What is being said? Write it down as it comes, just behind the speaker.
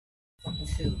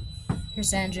Shoot.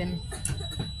 Here's the engine.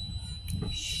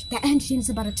 Shh, the engine's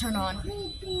about to turn on.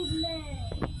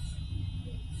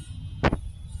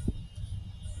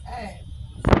 Hey.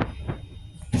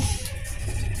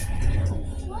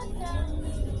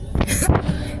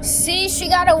 See, she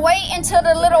gotta wait until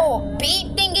the little beep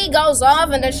thingy goes off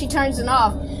and then she turns it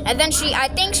off. And then I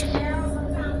think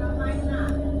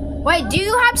wait, do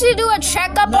you have to do a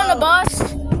checkup on the bus?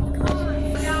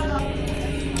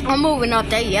 I'm moving up,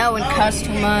 they yell and cuss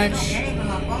too much.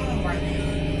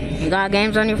 You got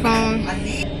games on your phone?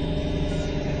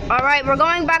 Alright, we're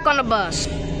going back on the bus.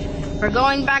 We're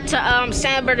going back to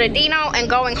San Bernardino and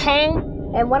going home.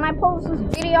 And when I post this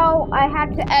video, I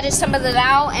had to edit some of it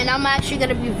out, and I'm actually going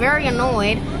to be very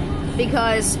annoyed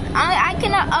because I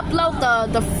cannot upload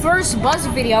the first bus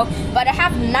video, but I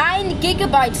have 9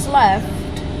 gigabytes left.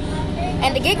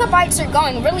 And the gigabytes are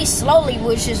going really slowly,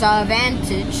 which is an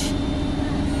advantage.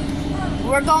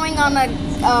 We're going on a,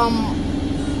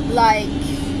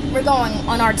 we're going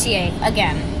on RTA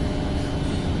again.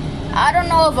 I don't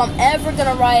know if I'm ever going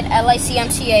to ride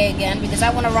LICMTA again because I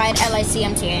want to ride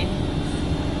LICMTA.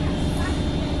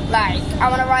 Like, I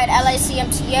want to ride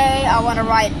LICMTA, I want to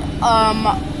ride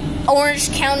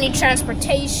Orange County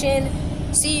Transportation.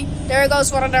 See, there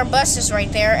goes one of their buses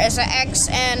right there. It's an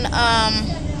XN,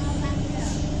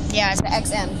 yeah, it's an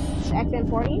XN. It's an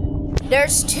XN40.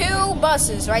 There's 2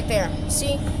 buses right there.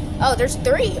 See? Oh, there's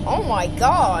 3. Oh my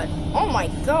god. Oh my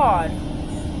god.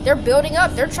 They're building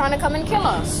up. They're trying to come and kill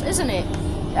us, isn't it?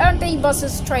 Aren't they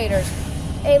buses traitors?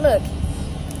 Hey, look.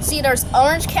 See, there's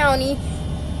Orange County,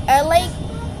 LA,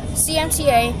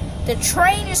 CMTA. The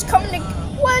train is coming to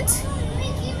what?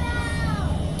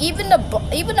 Even the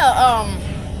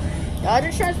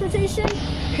other transportation.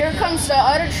 Here comes the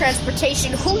other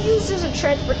transportation. Who uses a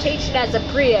transportation as a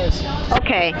Prius?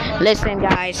 Okay, listen,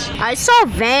 guys. I saw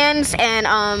vans and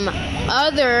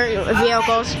other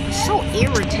vehicles. It's so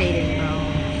irritating, bro.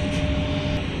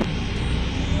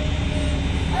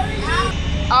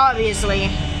 Obviously.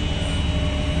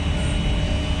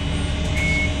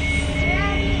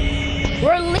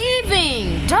 We're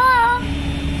leaving! Duh!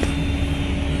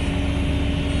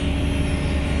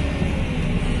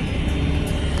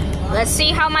 Let's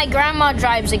see how my grandma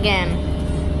drives again.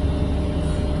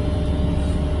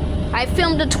 I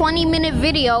filmed a 20-minute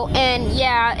video and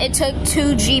yeah, it took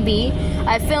 2 GB.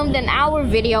 I filmed an hour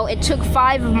video, it took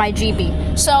 5 of my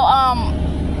GB. So,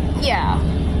 yeah.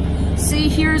 See,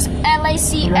 here's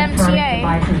LACMTA.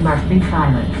 Devices must be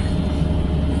silenced.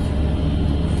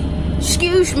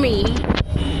 Excuse me.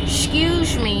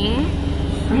 Excuse me.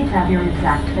 Please have your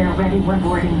exact fare ready when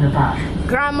boarding the bus.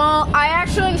 Grandma, I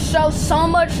actually show so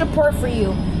much support for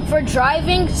you for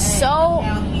driving so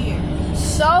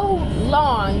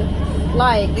long.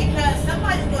 Like, because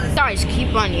somebody's going to guys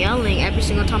keep on yelling every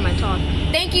single time I talk.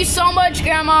 Thank you so much,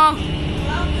 Grandma.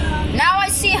 Now I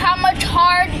see how much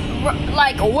hard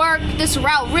work this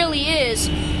route really is.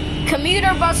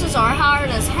 Commuter buses are hard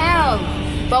as hell.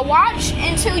 But watch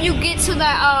until you get to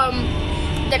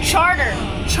the charter.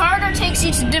 Charter takes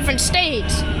you to different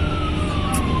states.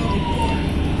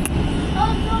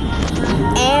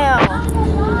 Ew.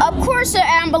 Of course the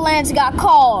ambulance got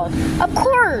called. Of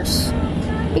course.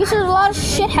 Because there's a lot of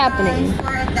shit happening.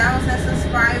 for 1,000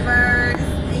 subscribers.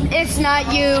 It's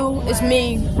not you, it's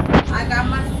me. I got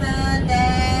my son,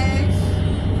 Dash,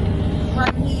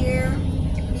 right here.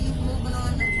 He's moving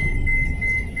on.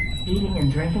 Eating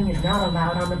and drinking is not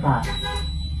allowed on the bus.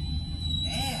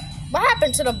 What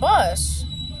happened to the bus?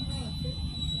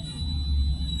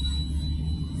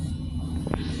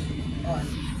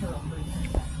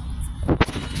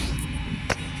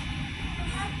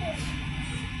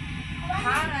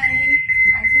 Hi,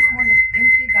 I just want to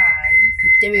thank you guys.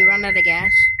 Did we run out of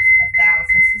gas?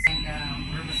 1,000 subscribers.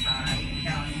 Riverside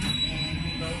County, and we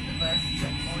rode the bus to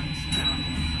Orange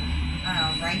County.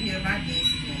 Right here by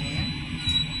Disney.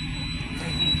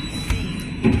 As you can see,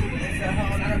 there's a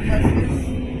whole lot of buses.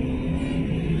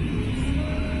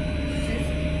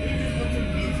 We just went to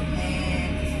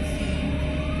Disneyland just to see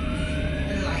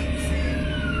the lights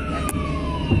and everything.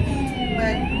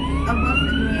 But once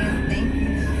again, thank you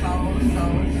so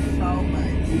much.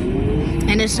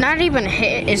 And it's not even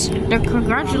hit, they're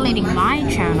congratulating my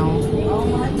channel. Oh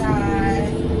my God,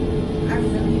 I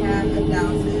really have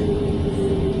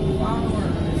 1,000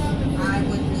 followers. I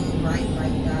would do right,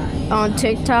 guys. On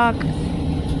TikTok,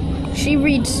 she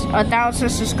reaches 1,000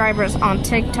 subscribers on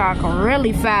TikTok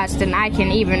really fast, and I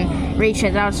can even reach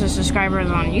 1,000 subscribers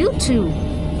on YouTube.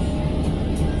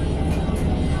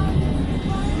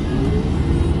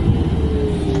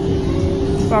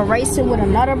 We're racing with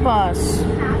another bus.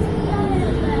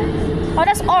 Oh,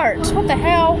 that's Arts. What the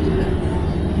hell?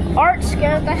 Art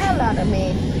scared the hell out of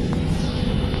me.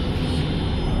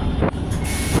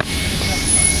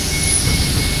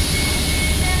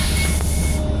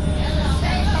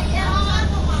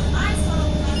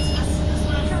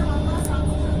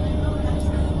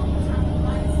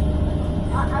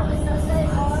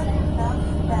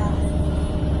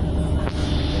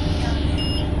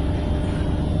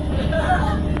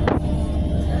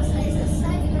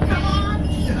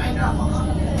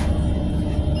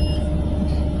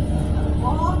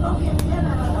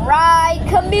 Ride,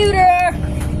 commuter.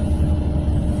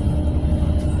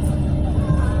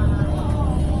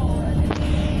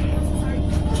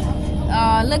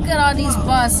 Look at all these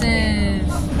buses.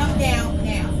 Come down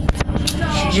now.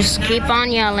 She just keep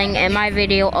on yelling in my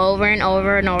video over and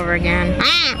over and over again.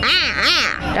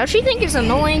 Don't she think it's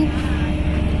annoying?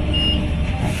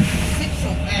 Sit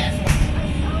your ass.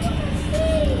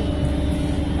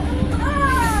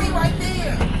 See right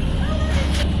there.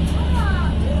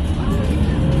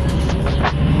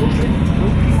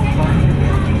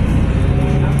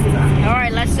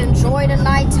 Alright, let's enjoy the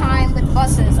nighttime with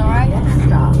buses, alright?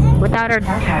 Without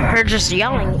her just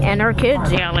yelling and her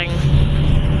kids yelling.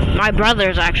 My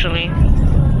brothers, actually.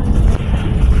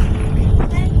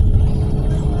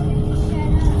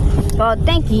 Well,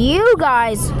 thank you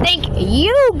guys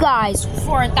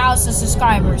for 1,000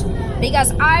 subscribers.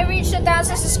 Because I reached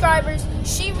 1,000 subscribers,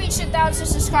 she reached 1,000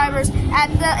 subscribers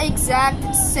at the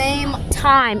exact same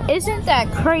time. Isn't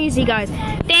that crazy, guys?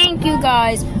 Thank you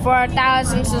guys for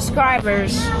 1,000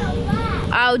 subscribers.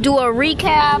 I'll do a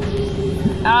recap.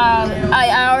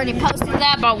 I already posted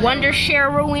that, but Wondershare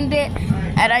ruined it.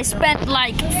 And I spent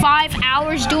like 5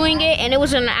 hours doing it, and it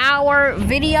was an hour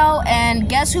video, and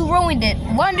guess who ruined it?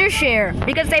 Wondershare,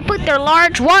 because they put their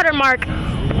large watermark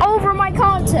over my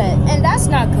content, and that's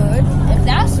not good. If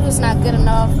that was not good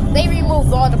enough, they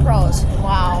removed all the pros.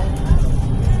 Wow.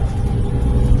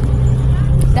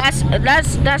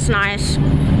 That's nice.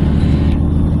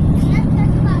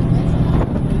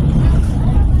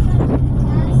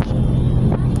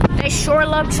 They sure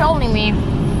love trolling me.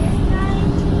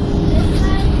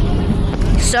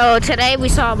 So today we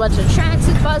saw a bunch of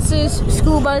transit buses,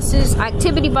 school buses,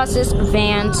 activity buses,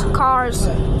 vans, cars,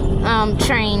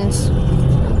 trains,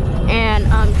 and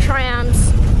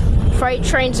trams, freight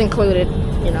trains included,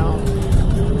 you know.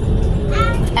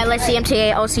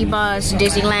 LSCMTA, OC bus,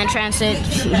 Disneyland Transit.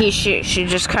 He should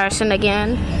just cursing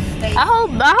again. I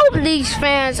hope these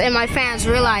fans and my fans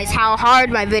realize how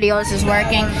hard my videos is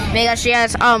working, because she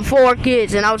has 4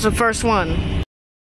 kids and I was the first one.